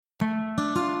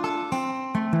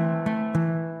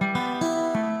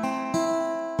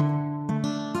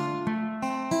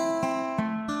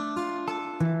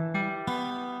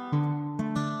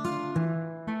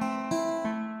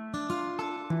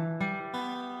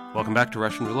Welcome back to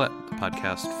Russian Roulette, the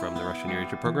podcast from the Russian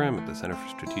Eurasia Program at the Center for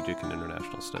Strategic and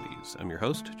International Studies. I'm your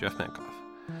host, Jeff Mankoff.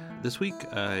 This week,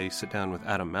 I sit down with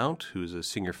Adam Mount, who's a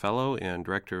senior fellow and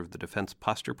director of the Defense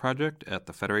Posture Project at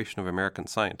the Federation of American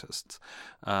Scientists.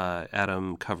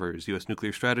 Adam covers U.S.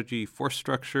 nuclear strategy, force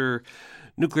structure,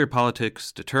 nuclear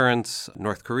politics, deterrence,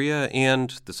 North Korea,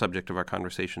 and the subject of our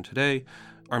conversation today,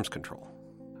 arms control.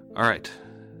 All right,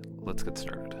 let's get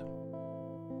started.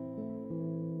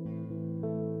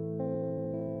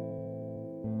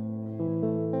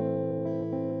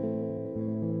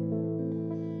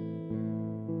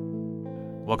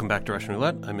 Welcome back to Russian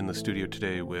Roulette. I'm in the studio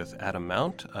today with Adam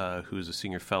Mount, who is a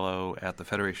senior fellow at the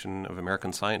Federation of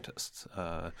American Scientists,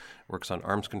 works on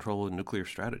arms control and nuclear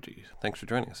strategy. Thanks for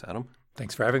joining us, Adam.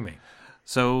 Thanks for having me.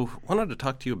 So I wanted to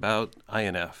talk to you about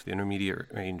INF, the Intermediate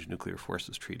Range Nuclear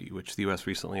Forces Treaty, from which the U.S.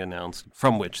 recently announced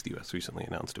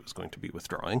it was going to be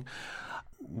withdrawing.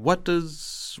 What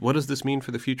does this mean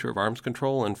for the future of arms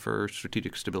control and for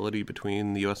strategic stability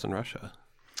between the U.S. and Russia?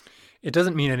 It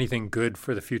doesn't mean anything good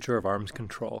for the future of arms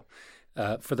control.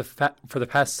 For the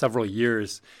past several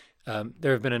years,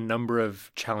 there have been a number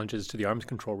of challenges to the arms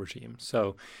control regime.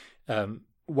 So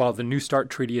while the New START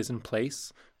treaty is in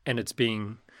place and it's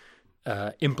being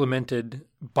implemented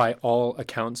by all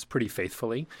accounts pretty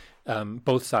faithfully,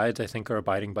 both sides, I think, are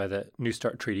abiding by the New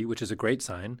START treaty, which is a great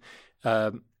sign.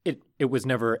 It was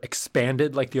never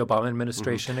expanded like the Obama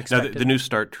administration expected. Now, the New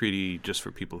START treaty, just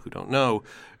for people who don't know,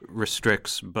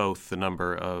 restricts both the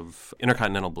number of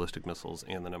intercontinental ballistic missiles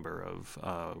and the number of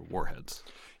warheads.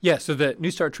 Yeah, so the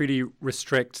New START treaty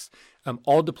restricts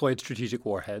all deployed strategic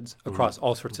warheads across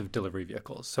all sorts of delivery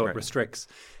vehicles. So it restricts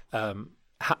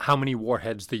how many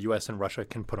warheads the U.S. and Russia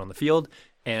can put on the field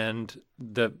and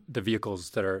the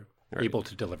vehicles that are able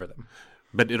to deliver them.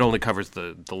 But it only covers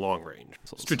the long-range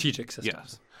missiles. Strategic systems.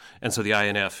 Yes. And so the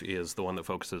INF is the one that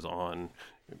focuses on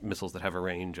missiles that have a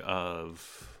range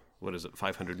of,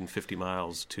 550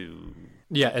 miles to...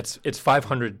 Yeah, it's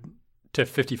 500 to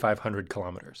 5,500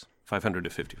 kilometers. 500 to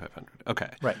 5,500. Okay.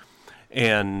 Right.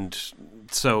 And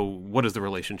so what is the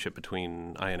relationship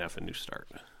between INF and New START?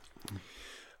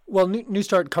 Well, New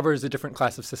START covers a different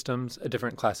class of systems, a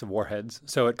different class of warheads.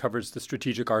 So it covers the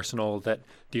strategic arsenal that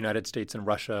the United States and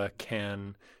Russia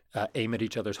can aim at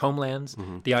each other's homelands.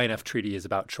 Mm-hmm. The INF treaty is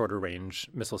about shorter range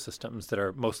missile systems that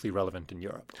are mostly relevant in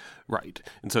Europe. Right.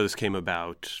 And so this came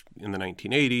about in the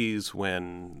 1980s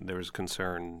when there was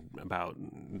concern about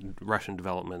Russian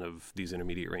development of these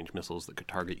intermediate range missiles that could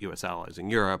target U.S. allies in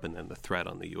Europe, and then the threat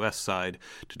on the U.S. side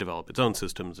to develop its own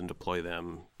systems and deploy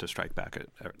them to strike back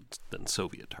at then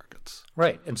Soviet targets.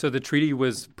 Right. And so the treaty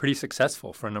was pretty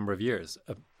successful for a number of years.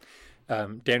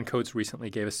 Dan Coats recently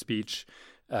gave a speech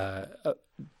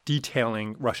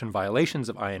detailing Russian violations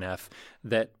of INF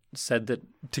that said that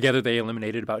together they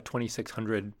eliminated about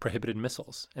 2,600 prohibited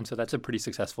missiles. And so that's a pretty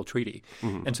successful treaty.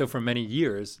 Mm-hmm. And so for many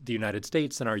years, the United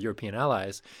States and our European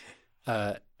allies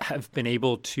have been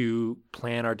able to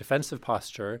plan our defensive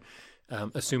posture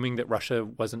assuming that Russia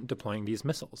wasn't deploying these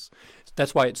missiles.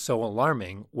 That's why it's so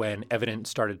alarming when evidence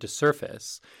started to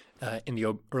surface in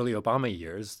the early Obama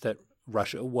years that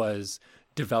Russia was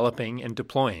developing and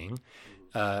deploying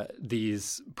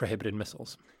these prohibited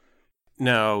missiles.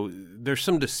 Now, there's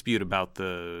some dispute about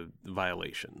the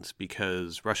violations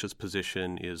because Russia's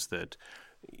position is that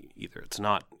either it's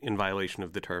not in violation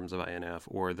of the terms of INF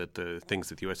or that the things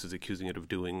that the U.S. is accusing it of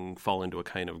doing fall into a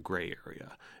kind of gray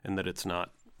area and that it's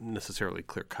not necessarily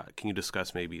clear-cut. Can you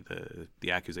discuss maybe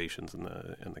the accusations and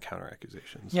the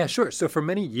counter-accusations? Yeah, sure. So for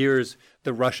many years,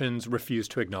 the Russians refused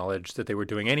to acknowledge that they were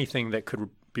doing anything that could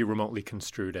be remotely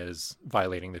construed as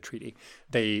violating the treaty.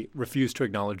 They refused to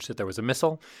acknowledge that there was a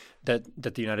missile that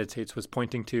the United States was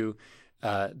pointing to.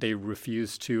 They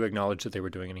refused to acknowledge that they were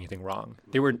doing anything wrong.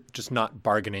 They were just not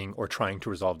bargaining or trying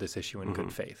to resolve this issue in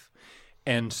good faith.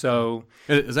 And so...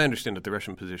 As I understand it, the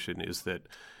Russian position is that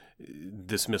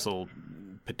this missile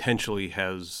potentially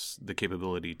has the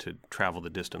capability to travel the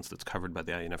distance that's covered by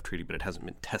the INF treaty, but it hasn't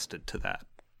been tested to that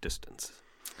distance.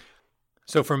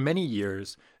 So for many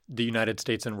years, the United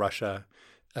States and Russia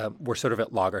were sort of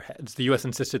at loggerheads. The U.S.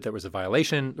 insisted there was a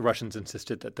violation. The Russians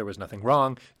insisted that there was nothing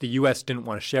wrong. The U.S. didn't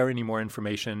want to share any more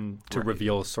information to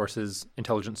reveal sources,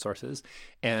 intelligence sources.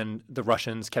 And the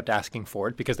Russians kept asking for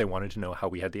it because they wanted to know how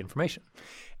we had the information.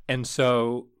 And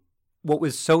so what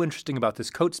was so interesting about this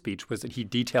Coates speech was that he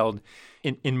detailed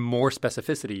in more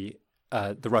specificity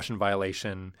the Russian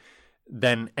violation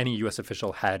than any U.S.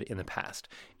 official had in the past.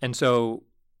 And so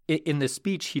in this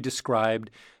speech, he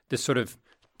described this sort of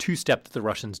two-step that the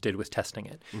Russians did with testing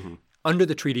it. Mm-hmm. Under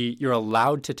the treaty, you're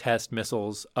allowed to test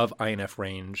missiles of INF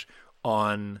range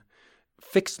on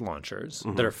fixed launchers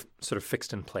that are sort of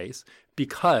fixed in place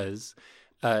because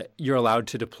you're allowed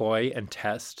to deploy and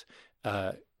test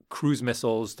cruise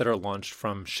missiles that are launched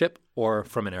from ship or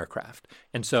from an aircraft.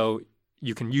 And so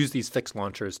you can use these fixed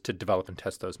launchers to develop and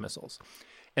test those missiles.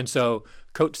 And so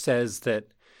Coach says that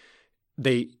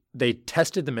they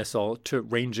tested the missile to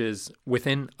ranges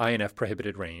within INF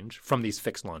prohibited range from these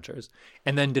fixed launchers,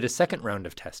 and then did a second round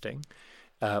of testing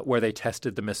where they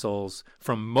tested the missiles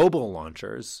from mobile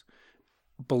launchers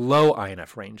below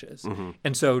INF ranges.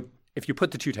 And so if you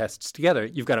put the two tests together,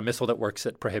 you've got a missile that works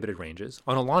at prohibited ranges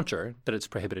on a launcher that it's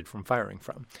prohibited from firing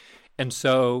from. And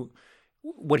so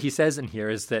what he says in here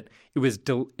is that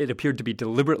it appeared to be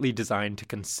deliberately designed to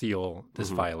conceal this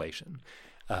violation.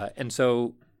 And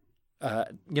so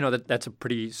that's a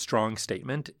pretty strong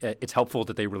statement. It's helpful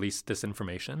that they released this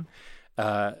information.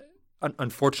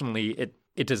 Unfortunately,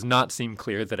 it does not seem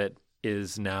clear that it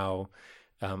is now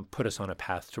put us on a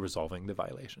path to resolving the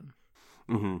violation.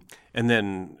 And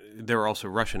then there were also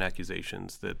Russian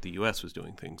accusations that the U.S. was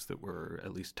doing things that were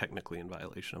at least technically in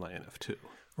violation of INF too.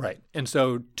 Right. And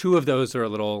so two of those are a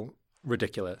little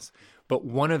ridiculous, but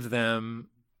one of them,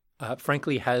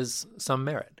 frankly, has some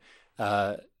merit.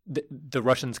 The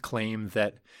Russians claim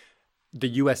that the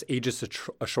U.S. Aegis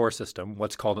Ashore system,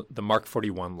 what's called the Mark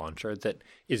 41 launcher that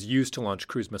is used to launch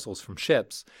cruise missiles from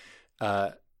ships,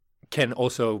 can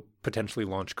also potentially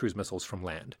launch cruise missiles from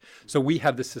land. So we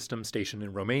have the system stationed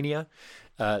in Romania.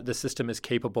 The system is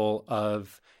capable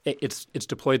of it's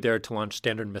deployed there to launch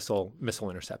standard missile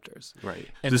interceptors. Right.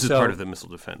 And this is part of the missile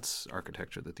defense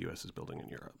architecture that the U.S. is building in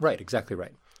Europe. Right. Exactly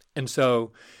right. And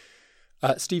so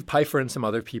Steve Pfeiffer and some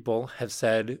other people have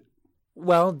said,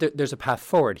 well, there's a path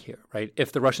forward here, right?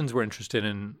 If the Russians were interested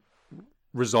in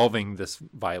resolving this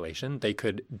violation, they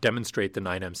could demonstrate the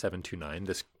 9M729,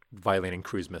 this violating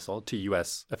cruise missile, to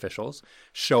U.S. officials,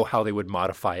 show how they would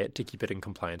modify it to keep it in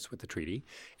compliance with the treaty.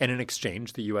 And in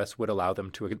exchange, the U.S. would allow them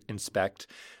to inspect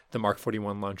the Mark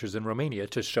 41 launchers in Romania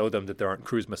to show them that there aren't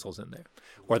cruise missiles in there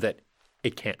or that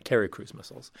it can't carry cruise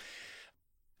missiles.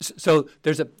 So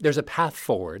there's a path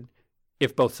forward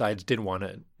if both sides did want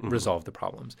to resolve the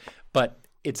problems. But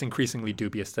it's increasingly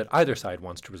dubious that either side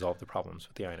wants to resolve the problems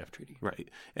with the INF Treaty. Right.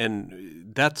 And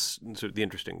that's sort of the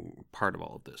interesting part of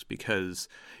all of this, because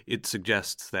it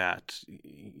suggests that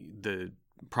the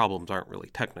problems aren't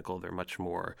really technical. They're much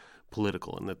more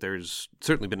political, and that there's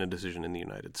certainly been a decision in the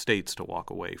United States to walk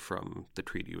away from the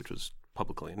treaty, which was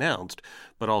publicly announced,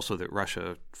 but also that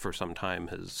Russia for some time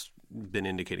has been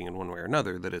indicating in one way or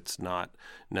another that it's not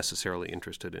necessarily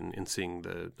interested in seeing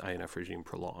the INF regime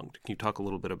prolonged. Can you talk a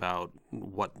little bit about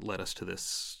what led us to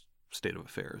this state of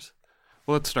affairs?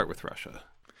 Well, let's start with Russia.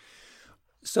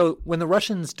 So when the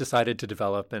Russians decided to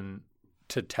develop and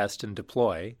to test and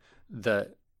deploy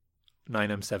the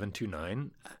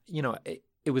 9M729,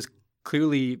 it was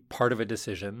clearly part of a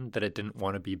decision that it didn't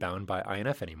want to be bound by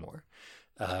INF anymore.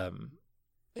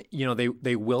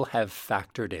 They will have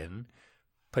factored in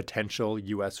potential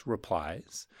U.S.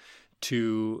 replies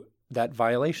to that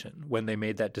violation when they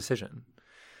made that decision.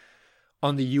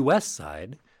 On the U.S.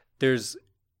 side, there's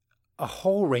a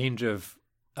whole range of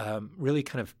really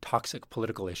kind of toxic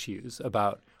political issues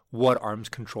about what arms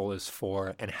control is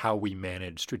for and how we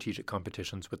manage strategic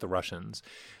competitions with the Russians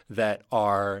that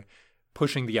are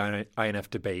pushing the INF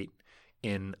debate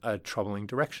in a troubling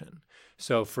direction.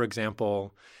 So, for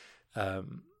example,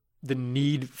 the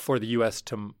need for the U.S.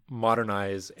 to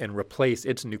modernize and replace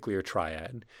its nuclear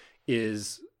triad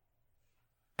has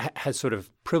sort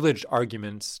of privileged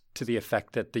arguments to the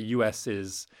effect that the U.S.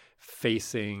 is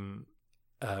facing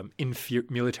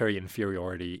military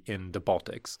inferiority in the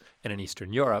Baltics and in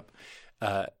Eastern Europe,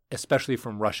 especially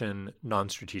from Russian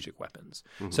non-strategic weapons.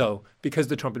 So because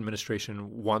the Trump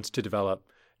administration wants to develop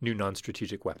new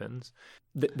non-strategic weapons,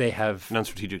 they have—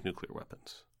 Non-strategic nuclear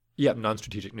weapons. Yeah,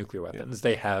 non-strategic nuclear weapons. Yeah.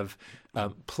 They have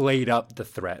played up the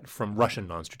threat from Russian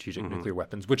non-strategic nuclear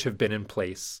weapons, which have been in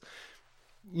place,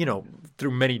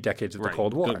 through many decades of the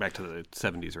Cold War. Going back to the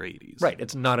 70s or 80s. Right.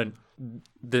 It's not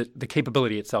the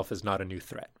capability itself is not a new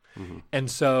threat.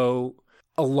 And so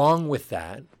along with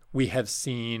that, we have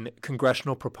seen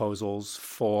congressional proposals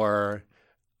for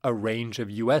a range of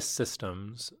U.S.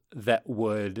 systems that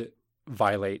would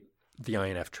violate the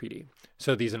INF Treaty.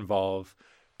 So these involve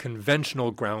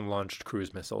conventional ground-launched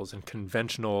cruise missiles and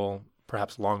conventional,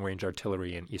 perhaps long-range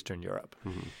artillery in Eastern Europe.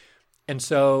 And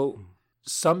so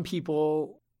some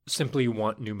people simply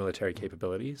want new military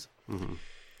capabilities.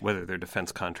 Whether they're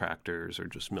defense contractors or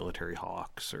just military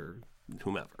hawks or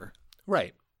whomever.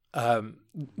 Right.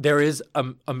 There is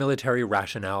a military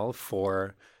rationale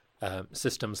for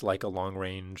systems like a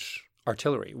long-range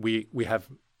artillery. We have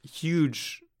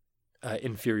huge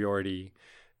inferiority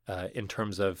in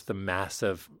terms of the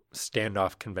massive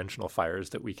standoff conventional fires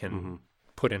that we can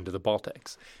put into the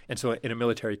Baltics. And so in a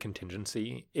military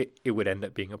contingency, it would end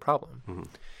up being a problem.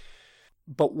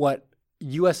 But what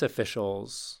U.S.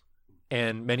 officials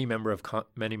and many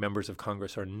members of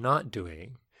Congress are not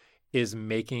doing is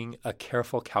making a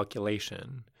careful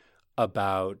calculation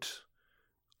about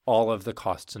all of the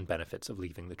costs and benefits of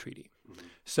leaving the treaty.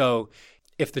 So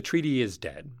if the treaty is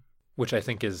dead, which I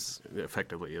think is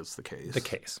effectively is the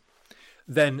case,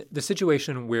 then the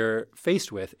situation we're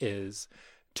faced with is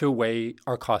to weigh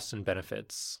our costs and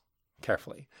benefits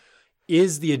carefully.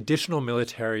 Is the additional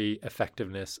military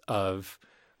effectiveness of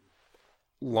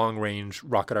long-range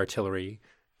rocket artillery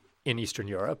in Eastern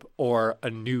Europe or a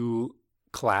new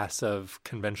class of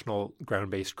conventional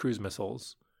ground-based cruise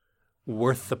missiles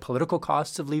worth the political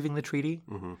costs of leaving the treaty?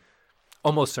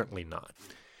 Almost certainly not.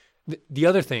 The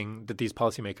other thing that these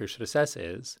policymakers should assess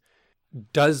is,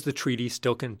 does the treaty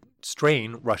still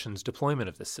constrain Russia's deployment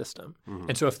of this system?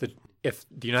 And so if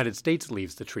the United States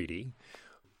leaves the treaty,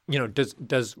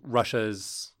 does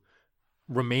Russia's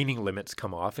remaining limits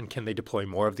come off, and can they deploy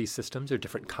more of these systems or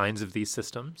different kinds of these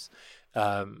systems?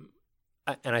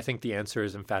 And I think the answer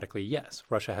is emphatically yes.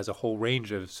 Russia has a whole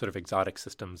range of sort of exotic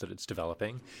systems that it's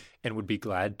developing and would be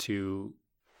glad to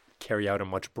carry out a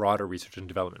much broader research and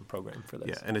development program for this.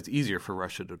 Yeah, and it's easier for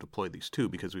Russia to deploy these too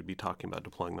because we'd be talking about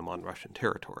deploying them on Russian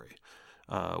territory.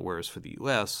 Whereas for the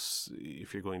U.S.,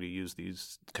 if you're going to use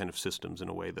these kind of systems in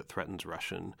a way that threatens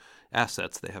Russian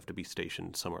assets, they have to be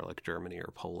stationed somewhere like Germany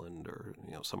or Poland or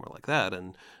somewhere like that.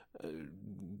 And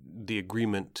the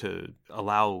agreement to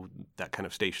allow that kind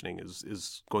of stationing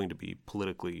is going to be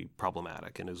politically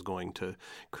problematic and is going to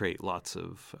create lots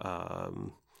of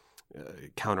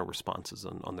counter responses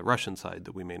on the Russian side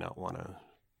that we may not want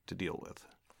to deal with.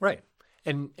 Right.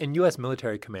 And U.S.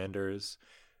 military commanders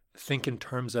think in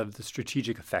terms of the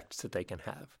strategic effects that they can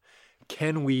have.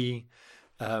 Can we,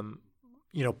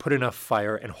 put enough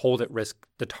fire and hold at risk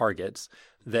the targets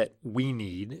that we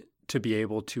need to be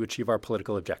able to achieve our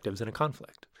political objectives in a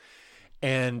conflict?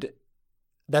 And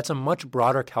that's a much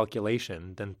broader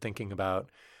calculation than thinking about,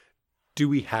 do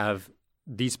we have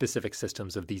these specific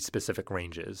systems of these specific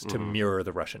ranges to mirror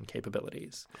the Russian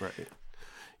capabilities? Right.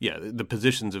 Yeah, the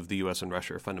positions of the U.S. and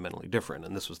Russia are fundamentally different,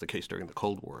 and this was the case during the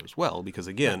Cold War as well, because,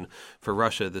 again, for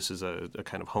Russia, this is a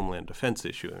kind of homeland defense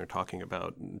issue, and they're talking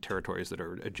about territories that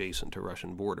are adjacent to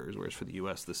Russian borders, whereas for the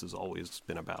U.S., this has always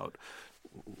been about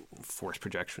force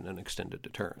projection and extended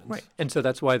deterrence. Right, and so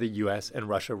that's why the U.S. and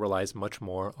Russia relies much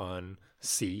more on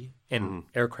sea and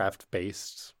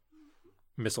aircraft-based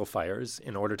missile fires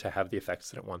in order to have the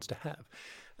effects that it wants to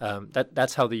have.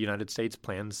 That's how the United States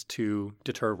plans to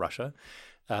deter Russia.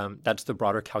 That's the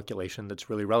broader calculation that's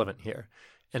really relevant here.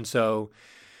 And so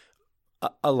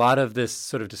a lot of this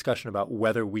sort of discussion about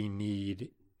whether we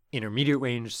need intermediate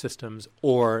range systems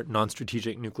or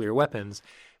non-strategic nuclear weapons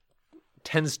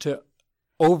tends to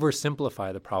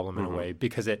oversimplify the problem in a way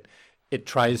because it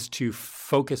tries to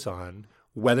focus on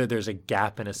whether there's a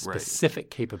gap in a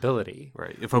specific capability.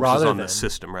 Right. It focuses on the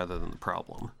system rather than the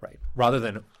problem. Right. Rather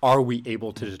than, are we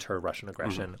able to deter Russian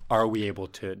aggression? Are we able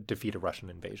to defeat a Russian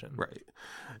invasion? Right.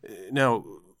 Now,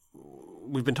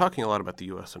 we've been talking a lot about the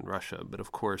U.S. and Russia, but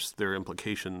of course there are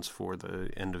implications for the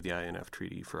end of the INF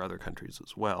Treaty for other countries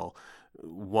as well.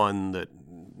 One that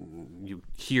you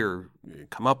hear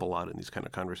come up a lot in these kind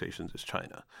of conversations is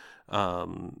China,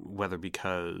 whether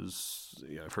because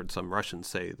I've heard some Russians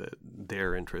say that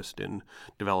their interest in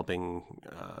developing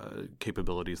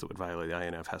capabilities that would violate the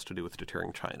INF has to do with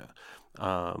deterring China.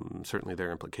 Certainly there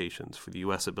are implications for the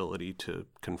U.S. ability to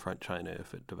confront China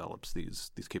if it develops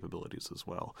these capabilities as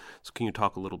well. So can you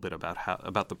talk a little bit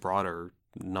about the broader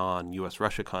non-U.S.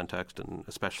 Russia context, and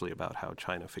especially about how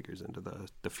China figures into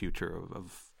the future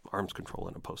of arms control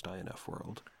in a post-INF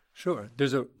world? Sure.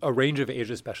 There's a range of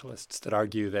Asia specialists that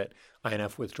argue that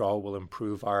INF withdrawal will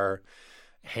improve our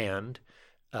hand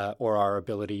or our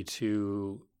ability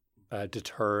to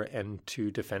deter and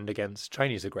to defend against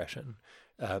Chinese aggression.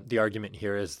 The argument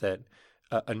here is that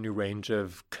a new range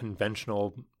of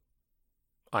conventional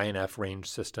INF range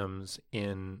systems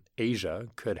in Asia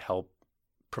could help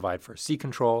provide for sea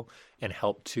control and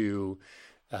help to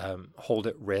hold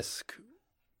at risk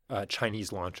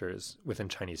Chinese launchers within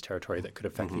Chinese territory that could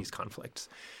affect these conflicts.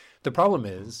 The problem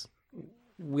is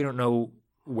we don't know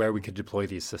where we could deploy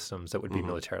these systems that would be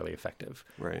militarily effective.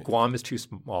 Right. Guam is too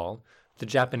small. The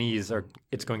Japanese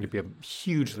it's going to be a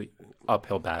hugely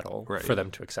uphill battle for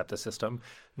them to accept the system.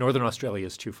 Northern Australia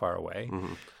is too far away.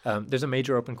 There's a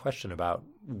major open question about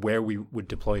where we would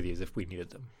deploy these if we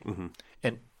needed them.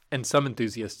 And some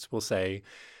enthusiasts will say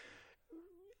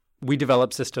we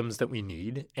develop systems that we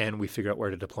need and we figure out where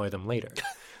to deploy them later.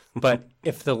 But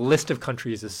if the list of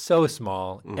countries is so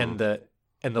small and the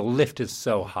lift is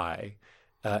so high,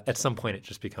 at some point it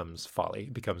just becomes folly.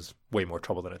 It becomes way more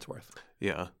trouble than it's worth.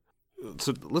 Yeah.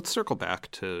 So let's circle back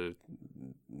to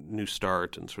New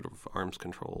START and sort of arms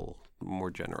control more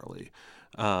generally.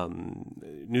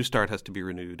 New START has to be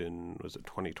renewed in, was it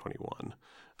 2021?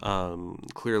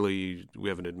 Clearly, we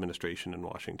have an administration in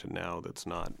Washington now that's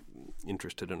not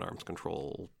interested in arms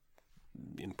control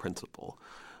in principle.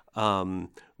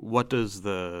 What does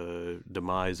the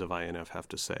demise of INF have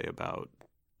to say about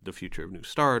the future of New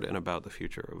START and about the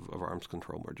future of arms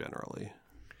control more generally?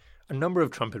 A number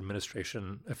of Trump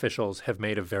administration officials have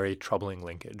made a very troubling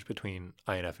linkage between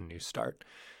INF and New START.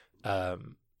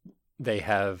 They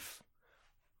have,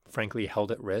 frankly,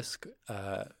 held at risk.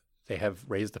 They have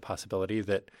raised the possibility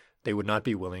that they would not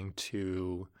be willing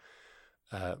to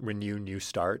renew New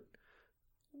START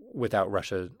without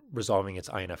Russia resolving its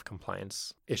INF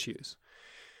compliance issues.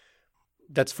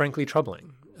 That's frankly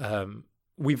troubling.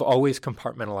 We've always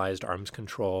compartmentalized arms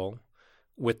control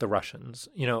with the Russians.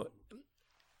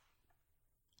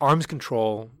 Arms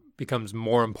control becomes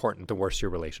more important the worse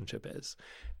your relationship is.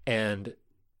 And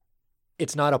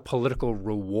it's not a political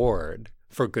reward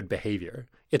for good behavior.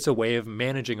 It's a way of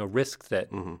managing a risk that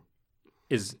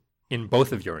is in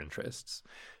both of your interests,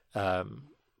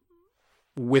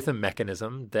 with a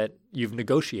mechanism that you've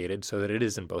negotiated so that it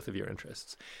is in both of your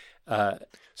interests.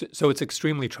 So it's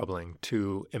extremely troubling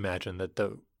to imagine that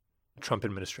the Trump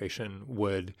administration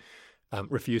would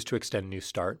refuse to extend New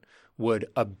START, would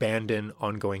abandon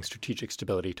ongoing strategic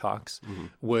stability talks,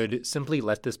 would simply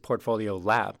let this portfolio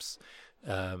lapse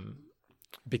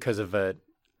because of a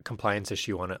compliance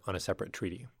issue on a separate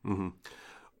treaty.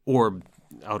 Or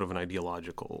out of an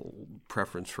ideological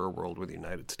preference for a world where the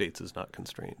United States is not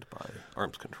constrained by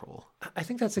arms control. I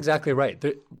think that's exactly right.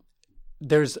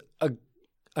 There's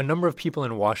a number of people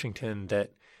in Washington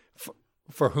that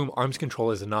for whom arms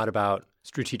control is not about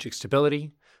strategic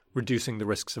stability, reducing the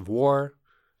risks of war,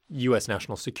 U.S.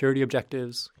 national security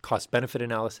objectives, cost-benefit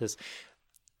analysis.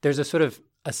 There's a sort of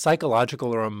a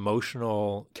psychological or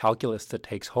emotional calculus that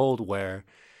takes hold where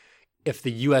if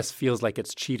the U.S. feels like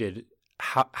it's cheated,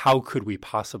 how could we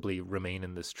possibly remain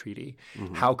in this treaty?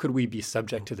 How could we be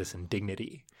subject to this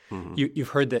indignity? You've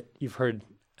heard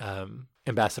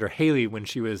Ambassador Haley, when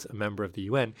she was a member of the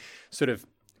UN, sort of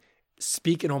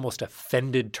speak in almost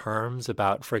offended terms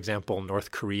about, for example,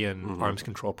 North Korean arms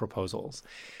control proposals.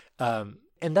 And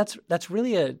that's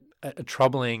really a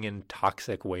troubling and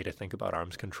toxic way to think about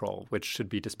arms control, which should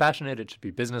be dispassionate, it should be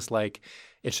businesslike,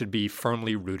 it should be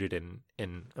firmly rooted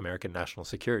in American national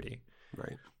security.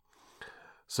 Right.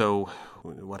 So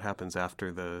what happens after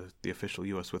the official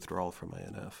U.S. withdrawal from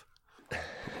INF?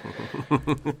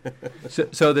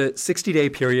 So the 60-day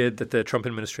period that the Trump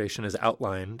administration has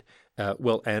outlined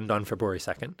will end on February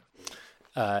 2nd.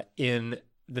 In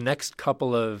the last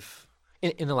couple of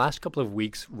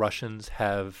weeks, Russians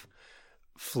have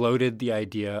floated the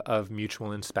idea of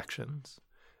mutual inspections.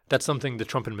 That's something the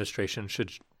Trump administration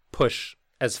should push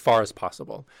as far as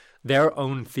possible. Their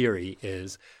own theory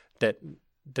is that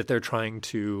they're trying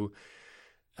to,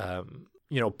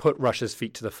 put Russia's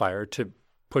feet to the fire to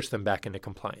push them back into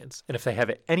compliance. And if they have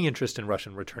any interest in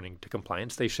Russia returning to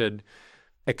compliance, they should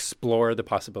explore the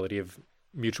possibility of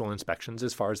mutual inspections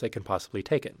as far as they can possibly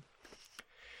take it.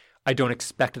 I don't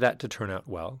expect that to turn out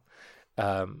well,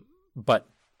 but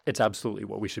it's absolutely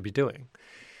what we should be doing.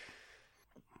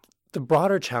 The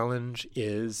broader challenge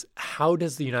is, how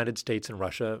does the United States and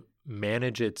Russia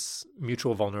manage its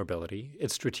mutual vulnerability,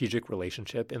 its strategic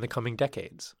relationship in the coming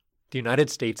decades? The United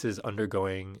States is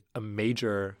undergoing a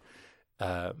major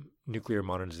nuclear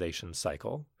modernization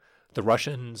cycle. The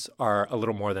Russians are a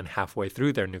little more than halfway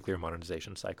through their nuclear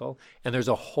modernization cycle, and there's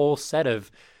a whole set of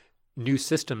new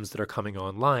systems that are coming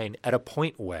online at a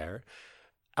point where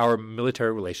our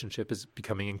military relationship is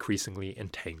becoming increasingly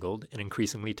entangled and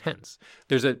increasingly tense.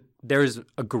 There is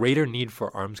a greater need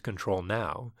for arms control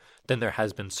now than there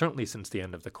has been certainly since the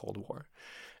end of the Cold War,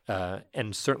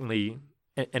 and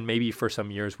maybe for some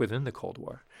years within the Cold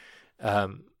War.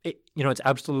 It's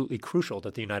absolutely crucial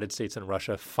that the United States and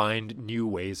Russia find new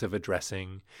ways of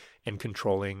addressing and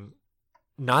controlling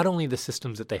not only the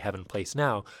systems that they have in place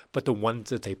now, but the ones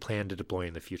that they plan to deploy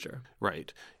in the future.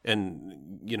 Right.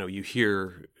 And, you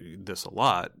hear this a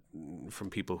lot from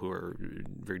people who are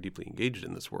very deeply engaged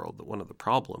in this world, that one of the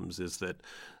problems is that,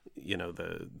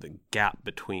 the gap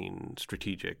between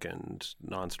strategic and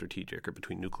non-strategic, or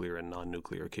between nuclear and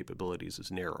non-nuclear capabilities,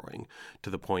 is narrowing to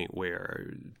the point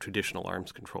where traditional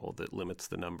arms control that limits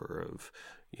the number of,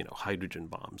 hydrogen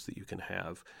bombs that you can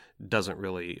have doesn't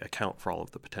really account for all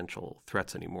of the potential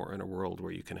threats anymore in a world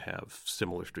where you can have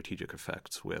similar strategic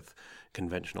effects with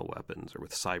conventional weapons or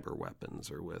with cyber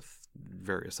weapons or with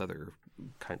various other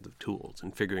kinds of tools.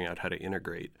 And figuring out how to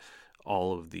integrate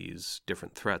all of these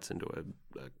different threats into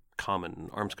a common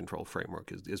arms control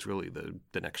framework is really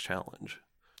the next challenge.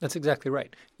 That's exactly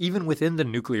right. Even within the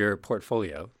nuclear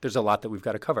portfolio, there's a lot that we've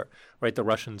got to cover, right? The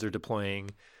Russians are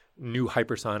deploying new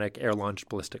hypersonic air-launched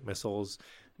ballistic missiles,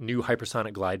 new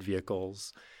hypersonic glide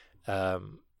vehicles, a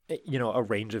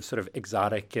range of sort of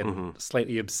exotic and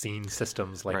slightly obscene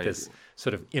systems like this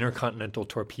sort of intercontinental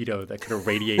torpedo that could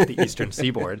irradiate the eastern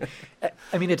seaboard.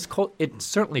 I mean, it's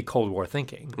certainly Cold War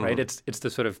thinking, right? It's the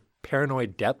sort of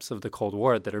paranoid depths of the Cold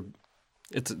War that are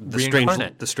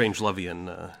the strange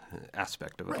Lovian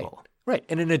aspect of it all. Right.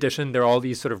 And in addition, there are all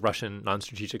these sort of Russian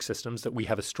non-strategic systems that we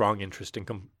have a strong interest in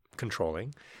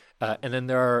controlling. And then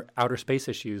there are outer space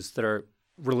issues that are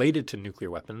related to nuclear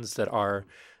weapons that are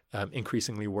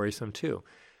increasingly worrisome too.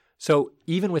 So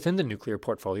even within the nuclear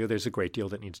portfolio, there's a great deal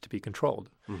that needs to be controlled.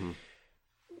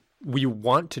 We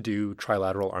want to do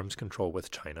trilateral arms control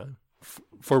with China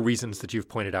for reasons that you've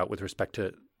pointed out with respect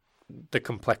to the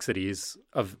complexities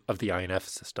of the INF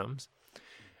systems.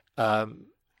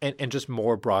 And just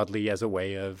more broadly as a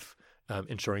way of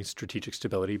ensuring strategic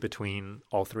stability between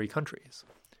all three countries.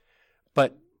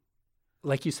 But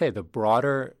like you say, the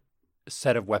broader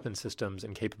set of weapon systems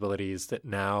and capabilities that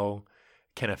now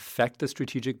can affect the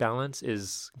strategic balance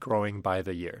is growing by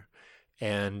the year.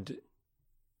 And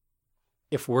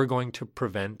if we're going to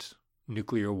prevent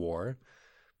nuclear war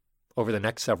over the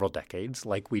next several decades,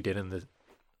 like we did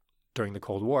during the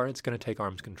Cold War, it's going to take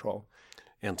arms control.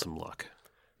 And some luck.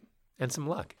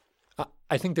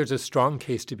 I think there's a strong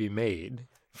case to be made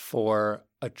for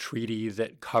a treaty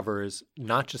that covers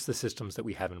not just the systems that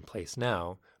we have in place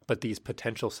now, but these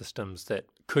potential systems that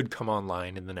could come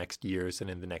online in the next years and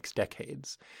in the next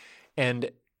decades.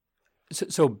 And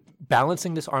so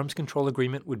balancing this arms control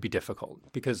agreement would be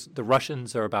difficult because the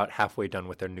Russians are about halfway done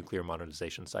with their nuclear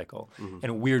modernization cycle,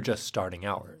 and we're just starting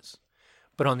ours.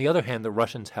 But on the other hand, the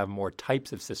Russians have more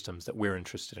types of systems that we're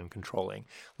interested in controlling,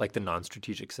 like the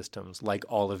non-strategic systems, like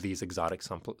all of these exotic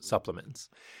supplements.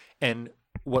 And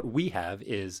what we have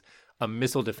is a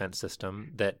missile defense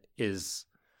system that is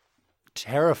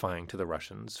terrifying to the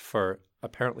Russians for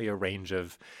apparently a range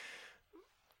of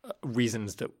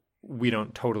reasons that we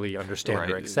don't totally understand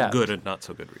or accept. Good and not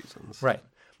so good reasons. Right.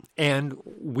 And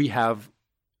we have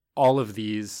all of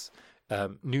these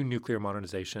new nuclear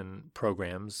modernization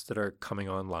programs that are coming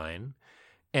online,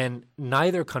 and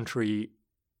neither country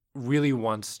really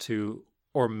wants to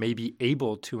or may be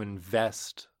able to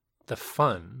invest the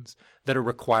funds that are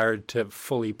required to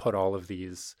fully put all of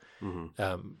these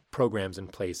programs in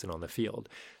place and on the field.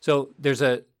 So there's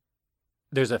a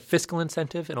fiscal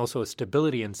incentive and also a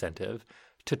stability incentive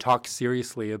to talk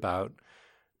seriously about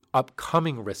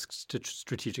upcoming risks to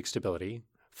strategic stability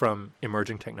from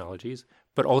emerging technologies,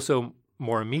 but also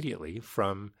more immediately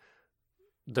from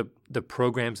the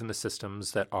programs and the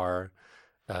systems that are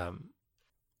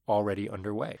already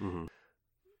underway.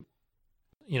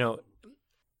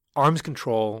 Arms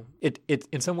control, it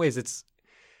in some ways it's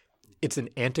an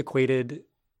antiquated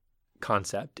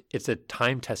concept. It's a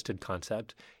time-tested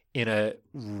concept in a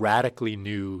radically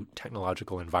new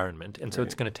technological environment. And so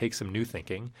it's going to take some new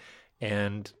thinking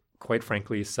and, quite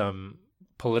frankly, some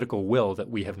political will that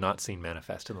we have not seen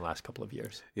manifest in the last couple of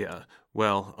years. Yeah.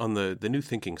 Well, on the new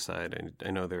thinking side,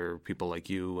 I know there are people like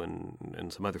you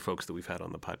and some other folks that we've had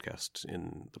on the podcast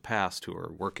in the past who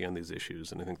are working on these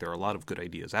issues, and I think there are a lot of good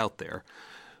ideas out there.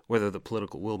 Whether the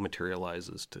political will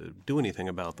materializes to do anything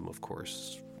about them, of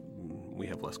course, we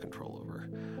have less control over.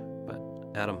 But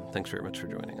Adam, thanks very much for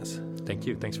joining us. Thank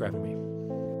you. Thanks for having me.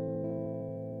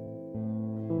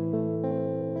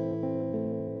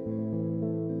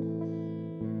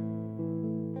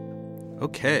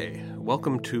 Okay,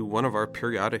 welcome to one of our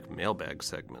periodic mailbag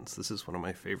segments. This is one of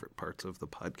my favorite parts of the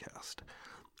podcast.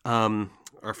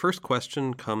 Our first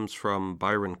question comes from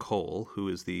Byron Cole, who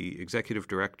is the Executive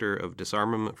Director of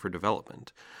Disarmament for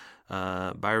Development.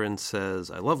 Byron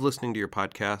says, I love listening to your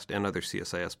podcast and other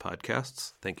CSIS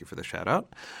podcasts. Thank you for the shout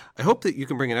out. I hope that you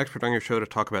can bring an expert on your show to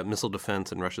talk about missile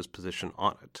defense and Russia's position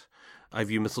on it. I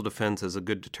view missile defense as a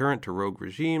good deterrent to rogue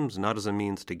regimes, not as a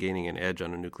means to gaining an edge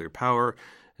on a nuclear power,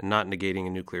 and not negating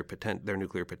their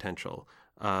nuclear potential.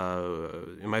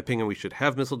 In my opinion, we should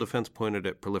have missile defense pointed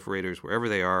at proliferators wherever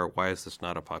they are. Why is this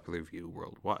not a popular view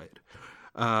worldwide?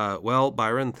 Well,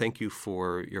 Byron, thank you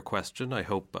for your question. I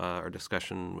hope our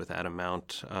discussion with Adam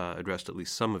Mount addressed at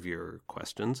least some of your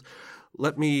questions.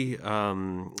 Let me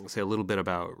say a little bit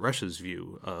about Russia's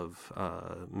view of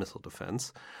missile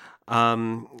defense.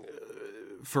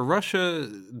 For Russia,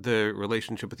 the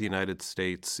relationship with the United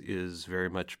States is very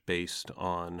much based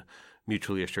on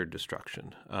mutually assured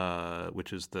destruction,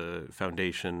 which is the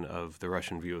foundation of the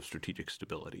Russian view of strategic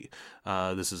stability.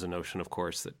 This is a notion, of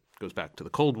course, that goes back to the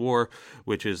Cold War,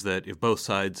 which is that if both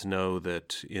sides know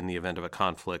that in the event of a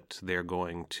conflict they're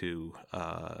going to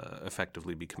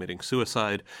effectively be committing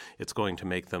suicide, it's going to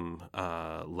make them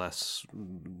less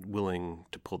willing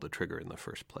to pull the trigger in the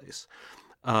first place.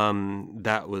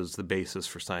 That was the basis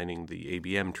for signing the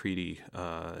ABM Treaty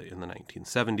in the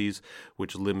 1970s,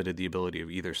 which limited the ability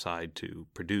of either side to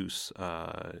produce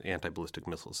anti-ballistic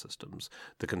missile systems.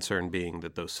 The concern being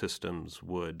that those systems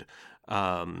would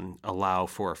allow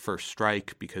for a first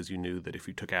strike because you knew that if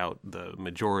you took out the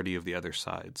majority of the other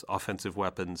side's offensive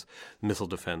weapons, missile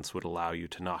defense would allow you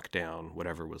to knock down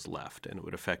whatever was left, and it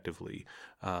would effectively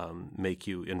make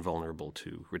you invulnerable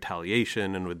to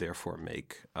retaliation and would therefore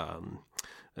make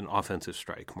an offensive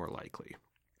strike more likely.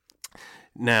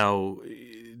 Now,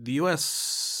 the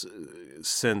U.S.,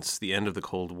 since the end of the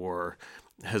Cold War,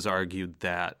 has argued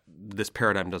that this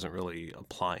paradigm doesn't really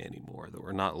apply anymore, that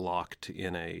we're not locked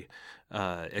in a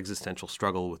existential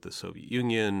struggle with the Soviet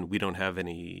Union. We don't have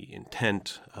any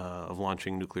intent of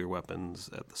launching nuclear weapons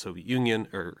at the Soviet Union,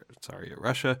 at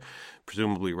Russia.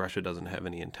 Presumably, Russia doesn't have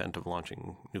any intent of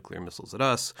launching nuclear missiles at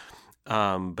us.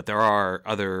 But there are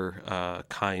other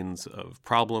kinds of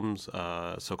problems,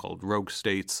 so-called rogue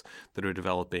states that are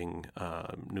developing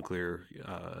nuclear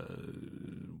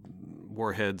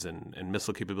warheads and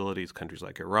missile capabilities, countries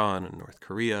like Iran and North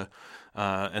Korea,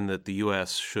 and that the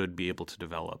U.S. should be able to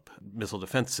develop missile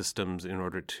defense systems in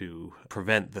order to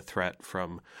prevent the threat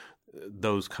from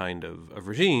those kind of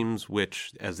regimes,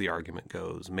 which, as the argument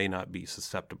goes, may not be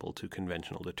susceptible to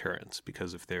conventional deterrence.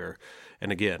 Because if they're,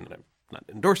 and again, I'm not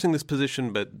endorsing this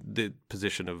position, but the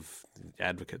position of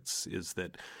advocates is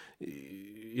that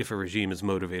if a regime is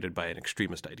motivated by an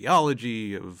extremist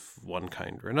ideology of one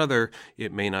kind or another,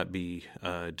 it may not be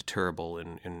deterrable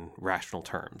in rational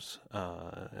terms.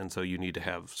 And so you need to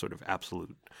have sort of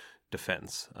absolute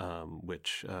defense,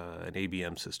 which an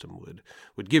ABM system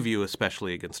would give you,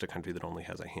 especially against a country that only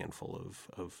has a handful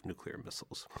of nuclear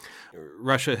missiles.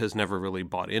 Russia has never really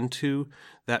bought into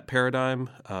that paradigm,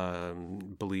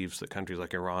 believes that countries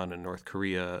like Iran and North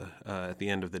Korea, at the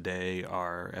end of the day,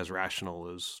 are as rational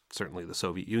as certainly the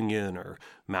Soviet Union or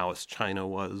Maoist China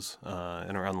was,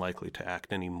 and are unlikely to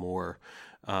act any more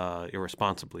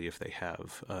irresponsibly if they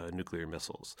have nuclear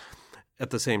missiles. At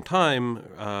the same time,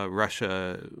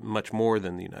 Russia, much more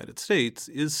than the United States,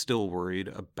 is still worried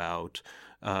about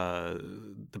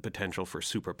the potential for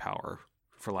superpower,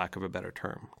 for lack of a better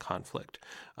term, conflict.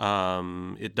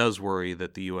 It does worry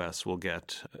that the U.S. will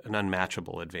get an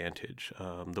unmatchable advantage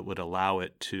that would allow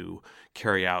it to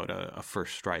carry out a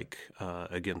first strike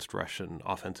against Russian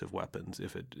offensive weapons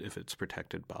if it's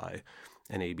protected by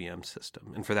an ABM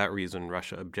system. And for that reason,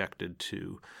 Russia objected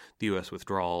to the U.S.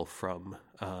 withdrawal from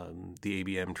the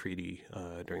ABM treaty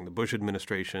during the Bush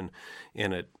administration,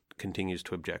 and it continues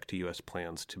to object to U.S.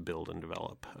 plans to build and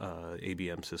develop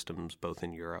ABM systems both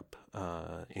in Europe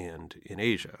and in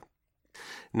Asia.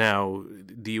 Now,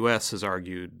 the U.S. has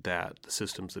argued that the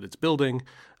systems that it's building,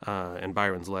 and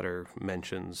Byron's letter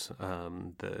mentions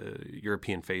the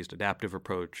European Phased Adaptive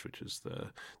Approach, which is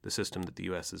the system that the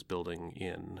U.S. is building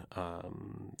in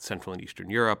Central and Eastern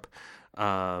Europe.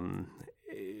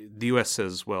 The U.S.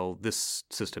 says, well, this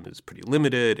system is pretty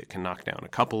limited. It can knock down a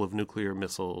couple of nuclear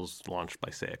missiles launched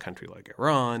by, say, a country like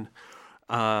Iran.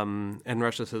 And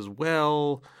Russia says,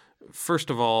 well, first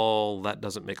of all, that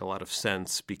doesn't make a lot of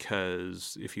sense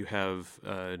because if you have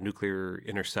a nuclear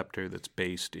interceptor that's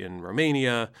based in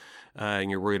Romania and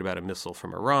you're worried about a missile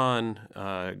from Iran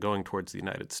going towards the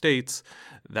United States,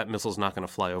 that missile's not going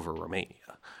to fly over Romania.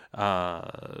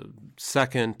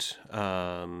 Second,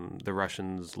 the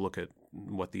Russians look at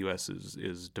what the U.S.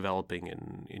 is developing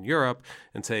in Europe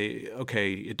and say,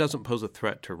 okay, it doesn't pose a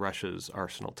threat to Russia's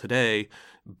arsenal today,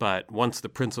 but once the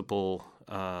principle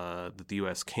that the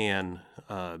U.S. can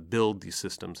build these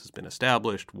systems has been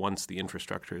established, once the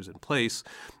infrastructure is in place,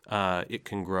 it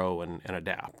can grow and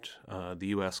adapt. The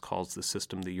U.S. calls the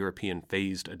system the European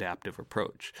Phased Adaptive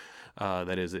Approach.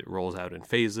 That is, it rolls out in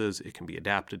phases, it can be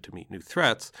adapted to meet new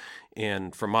threats,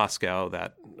 and for Moscow,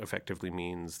 that effectively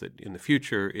means that in the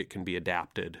future it can be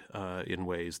adapted in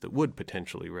ways that would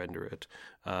potentially render it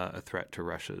a threat to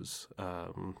Russia's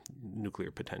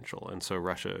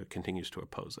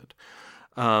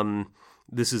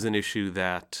This is an issue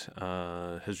that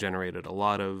has generated a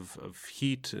lot of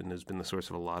heat and has been the source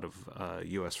of a lot of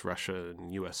U.S.-Russia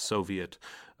and U.S.-Soviet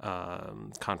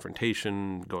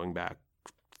confrontation going back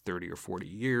 30 or 40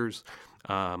 years.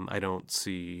 I don't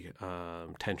see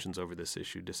tensions over this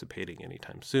issue dissipating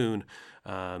anytime soon.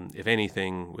 If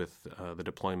anything, with the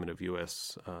deployment of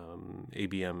U.S.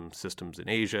 ABM systems in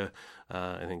Asia,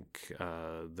 I think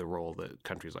the role that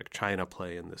countries like China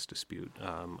play in this dispute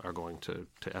are going to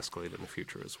escalate in the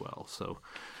future as well. So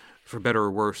for better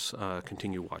or worse,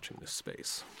 continue watching this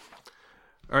space.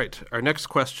 All right, our next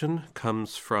question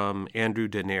comes from Andrew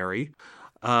Denary.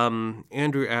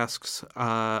 Andrew asks,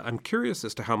 I'm curious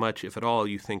as to how much, if at all,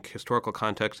 you think historical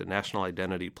context and national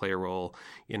identity play a role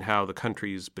in how the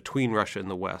countries between Russia and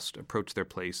the West approach their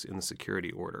place in the security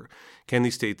order. Can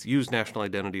these states use national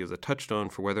identity as a touchstone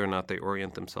for whether or not they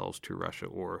orient themselves to Russia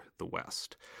or the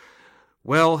West?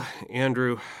 Well,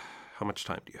 Andrew, how much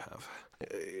time do you have?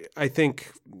 I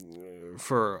think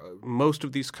for most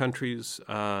of these countries,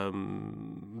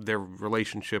 their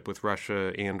relationship with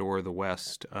Russia and or the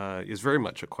West is very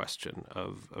much a question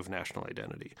of national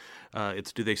identity.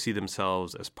 It's do they see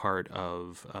themselves as part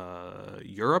of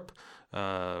Europe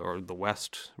or the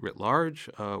West writ large,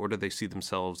 or do they see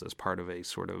themselves as part of a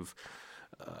sort of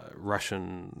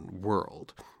Russian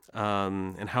world?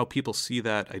 And how people see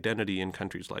that identity in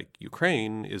countries like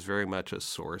Ukraine is very much a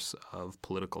source of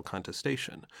political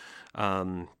contestation.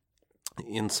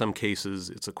 In some cases,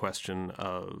 it's a question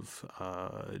of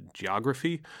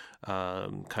geography.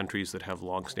 Countries that have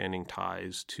longstanding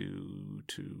ties to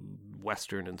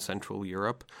Western and Central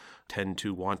Europe tend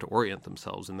to want to orient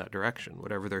themselves in that direction,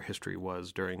 whatever their history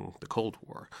was during the Cold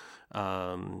War.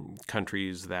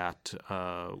 Countries that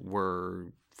were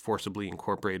forcibly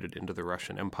incorporated into the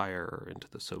Russian Empire or into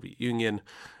the Soviet Union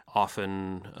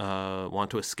often want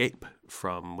to escape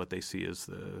from what they see as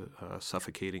the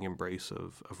suffocating embrace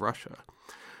of Russia.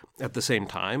 At the same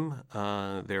time,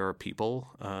 there are people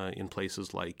in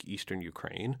places like eastern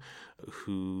Ukraine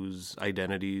whose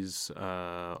identities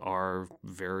are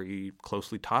very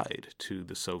closely tied to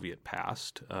the Soviet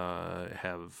past,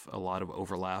 have a lot of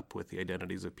overlap with the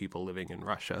identities of people living in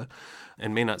Russia,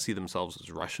 and may not see themselves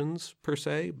as Russians per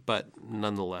se, but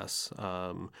nonetheless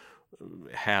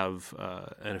have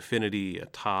an affinity, a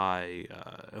tie,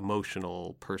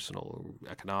 emotional, personal,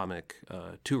 economic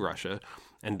to Russia,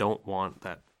 and don't want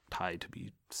that tie to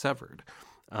be severed.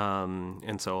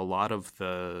 And so a lot of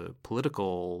the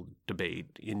political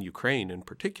debate in Ukraine in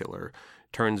particular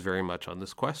turns very much on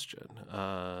this question.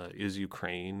 Is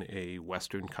Ukraine a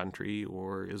Western country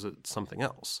or is it something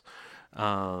else?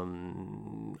 I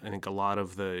think a lot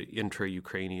of the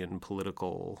intra-Ukrainian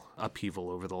political upheaval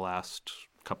over the last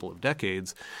couple of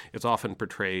decades, it's often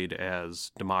portrayed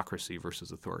as democracy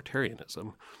versus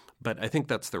authoritarianism. But I think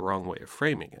that's the wrong way of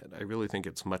framing it. I really think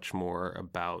it's much more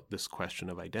about this question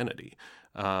of identity.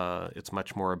 It's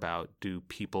much more about, do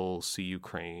people see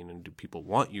Ukraine and do people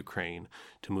want Ukraine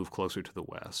to move closer to the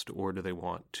West, or do they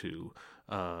want to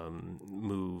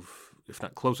move, if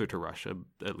not closer to Russia,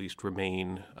 at least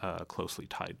remain closely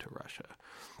tied to Russia?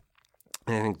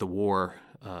 And I think the war,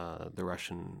 the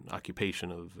Russian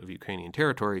occupation of Ukrainian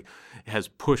territory, has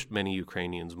pushed many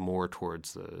Ukrainians more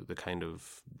towards the kind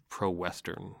of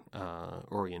pro-Western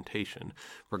orientation,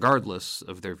 regardless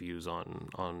of their views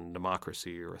on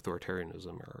democracy or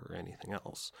authoritarianism or anything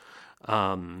else.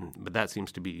 But that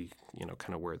seems to be,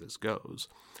 kind of where this goes.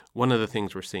 One of the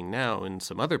things we're seeing now in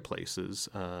some other places,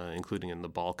 including in the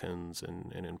Balkans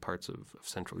and in parts of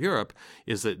Central Europe,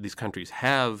 is that these countries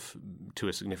have, to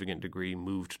a significant degree,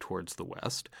 moved towards the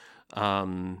West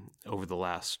over the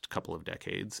last couple of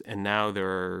decades. And now there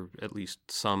are at least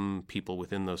some people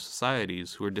within those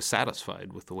societies who are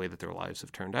dissatisfied with the way that their lives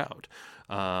have turned out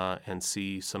and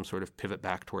see some sort of pivot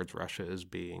back towards Russia as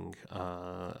being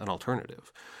an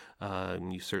alternative.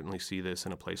 And you certainly see this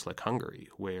in a place like Hungary,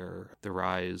 where the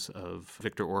rise of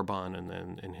Viktor Orban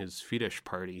and his Fidesz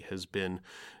party has been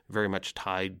very much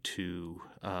tied to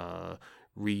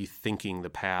rethinking the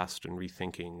past and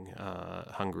rethinking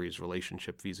Hungary's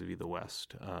relationship vis-a-vis the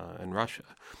West and Russia.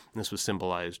 And this was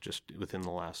symbolized just within the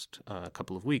last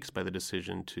couple of weeks by the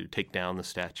decision to take down the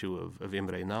statue of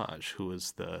Imre Nagy, who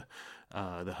was the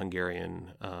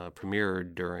Hungarian premier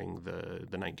during the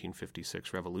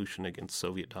 1956 revolution against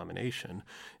Soviet domination,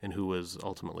 and who was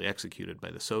ultimately executed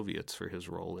by the Soviets for his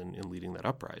role in leading that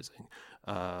uprising.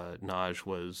 Nagy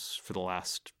was, for the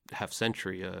last half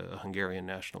century, a Hungarian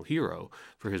national hero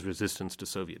for his resistance to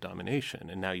Soviet domination,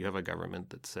 and now you have a government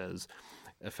that says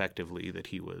effectively that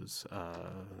he was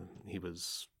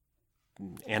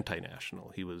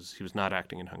anti-national. He was not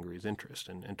acting in Hungary's interest,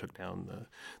 and took down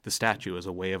the statue as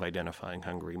a way of identifying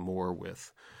Hungary more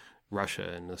with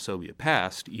Russia and the Soviet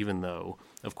past, even though,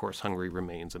 of course, Hungary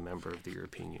remains a member of the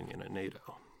European Union and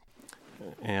NATO.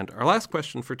 And our last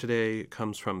question for today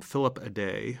comes from Philip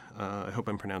Ade. I hope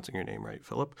I'm pronouncing your name right,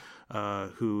 Philip,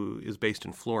 who is based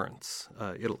in Florence,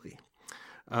 Italy.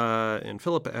 And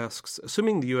Philip asks,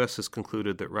 assuming the U.S. has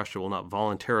concluded that Russia will not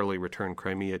voluntarily return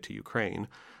Crimea to Ukraine,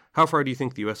 how far do you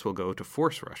think the U.S. will go to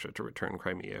force Russia to return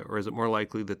Crimea? Or is it more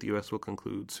likely that the U.S. will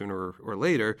conclude sooner or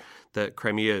later that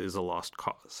Crimea is a lost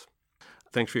cause?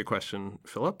 Thanks for your question,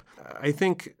 Philip. I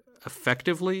think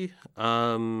effectively,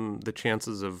 the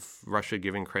chances of Russia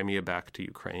giving Crimea back to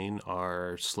Ukraine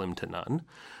are slim to none,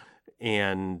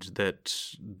 and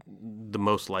that the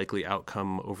most likely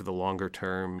outcome over the longer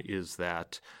term is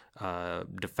that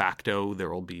de facto there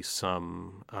will be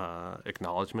some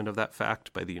acknowledgement of that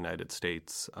fact by the United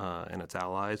States and its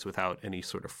allies without any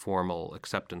sort of formal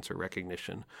acceptance or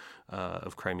recognition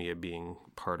of Crimea being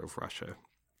part of Russia.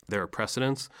 There are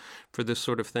precedents for this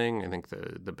sort of thing. I think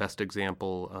the best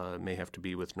example may have to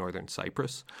be with northern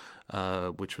Cyprus,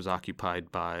 which was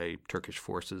occupied by Turkish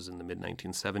forces in the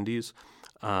mid-1970s.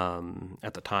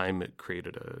 At the time, it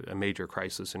created a major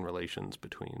crisis in relations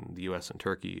between the U.S. and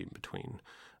Turkey, between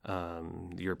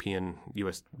the European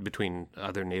U.S., between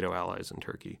other NATO allies and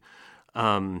Turkey.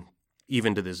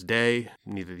 Even to this day,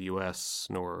 neither the U.S.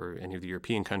 nor any of the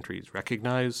European countries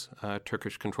recognize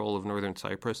Turkish control of northern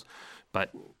Cyprus,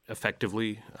 but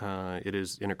effectively it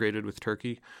is integrated with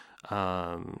Turkey.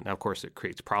 Now, of course, it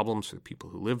creates problems for the people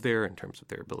who live there in terms of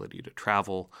their ability to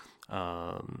travel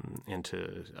and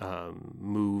to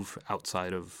move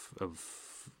outside of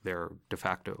their de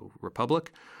facto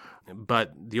republic.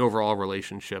 But the overall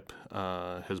relationship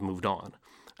has moved on.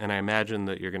 And I imagine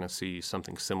that you're going to see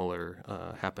something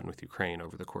similar happen with Ukraine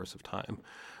over the course of time.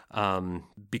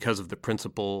 Because of the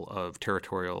principle of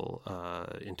territorial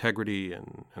integrity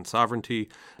and sovereignty,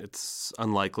 it's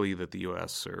unlikely that the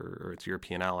U.S. or its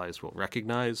European allies will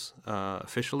recognize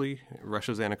officially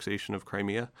Russia's annexation of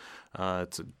Crimea.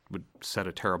 It would set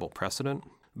a terrible precedent.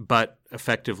 But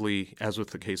effectively, as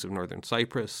with the case of northern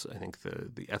Cyprus, I think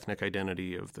the ethnic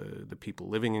identity of the people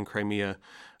living in Crimea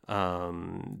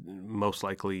most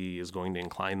likely is going to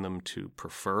incline them to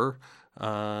prefer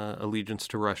allegiance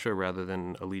to Russia rather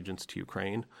than allegiance to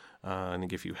Ukraine. I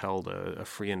think if you held a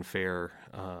free and fair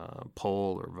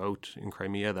poll or vote in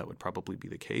Crimea, that would probably be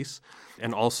the case.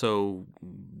 And also,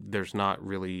 there's not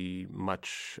really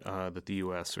much that the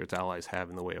U.S. or its allies have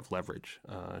in the way of leverage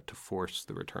to force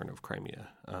the return of Crimea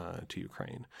to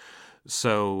Ukraine.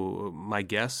 So my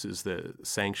guess is that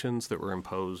sanctions that were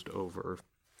imposed over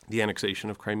the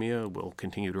annexation of Crimea will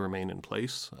continue to remain in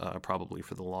place, probably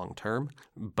for the long term,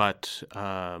 but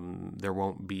there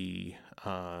won't be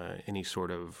any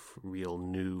sort of real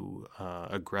new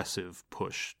aggressive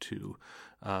push to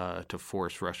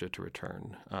force Russia to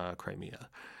return Crimea.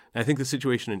 And I think the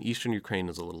situation in eastern Ukraine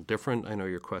is a little different. I know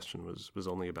your question was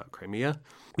only about Crimea,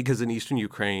 because in eastern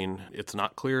Ukraine, it's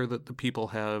not clear that the people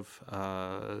have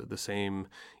the same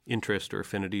interest or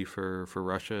affinity for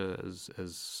Russia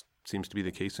as seems to be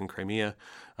the case in Crimea.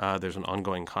 There's an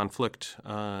ongoing conflict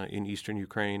in eastern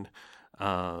Ukraine.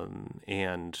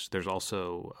 And there's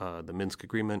also the Minsk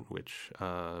Agreement,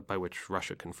 by which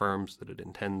Russia confirms that it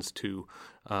intends to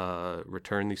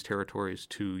return these territories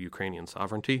to Ukrainian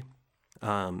sovereignty.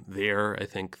 There, I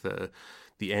think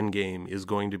the end game is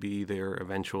going to be their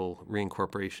eventual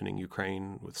reincorporation in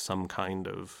Ukraine with some kind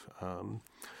of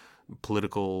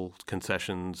political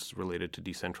concessions related to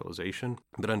decentralization.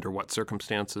 But under what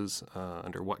circumstances,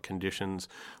 under what conditions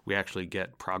we actually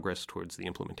get progress towards the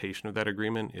implementation of that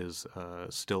agreement is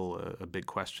still a big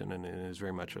question, and it is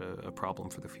very much a problem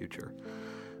for the future.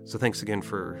 So thanks again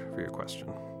for your question.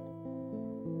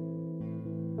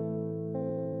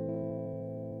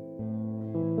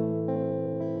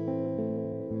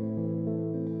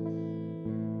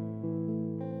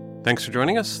 Thanks for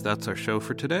joining us. That's our show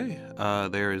for today.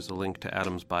 There is a link to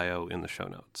Adam's bio in the show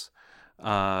notes.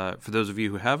 For those of you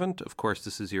who haven't, of course,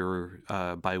 this is your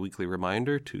bi-weekly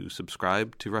reminder to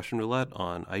subscribe to Russian Roulette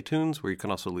on iTunes, where you can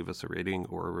also leave us a rating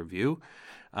or a review.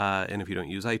 And if you don't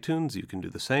use iTunes, you can do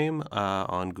the same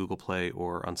on Google Play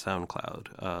or on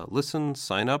SoundCloud. Listen,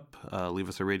 sign up, leave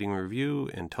us a rating and review,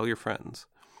 and tell your friends.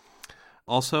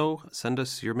 Also, send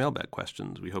us your mailbag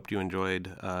questions. We hope you enjoyed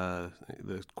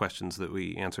the questions that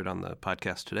we answered on the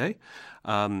podcast today.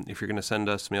 If you're going to send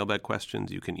us mailbag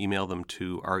questions, you can email them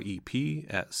to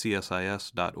rep@csis.org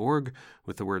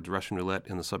with the words Russian Roulette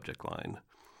in the subject line.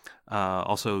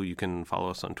 Also, you can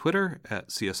follow us on Twitter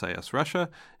 @CSIS Russia,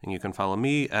 and you can follow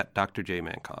me @Dr. J.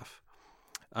 Mankoff.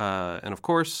 And of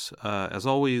course, as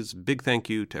always, big thank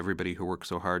you to everybody who worked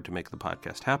so hard to make the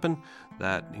podcast happen.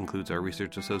 That includes our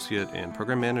research associate and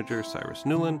program manager, Cyrus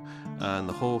Newland, and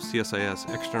the whole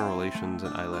CSIS External Relations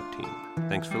and ILAP team.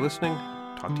 Thanks for listening.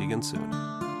 Talk to you again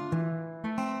soon.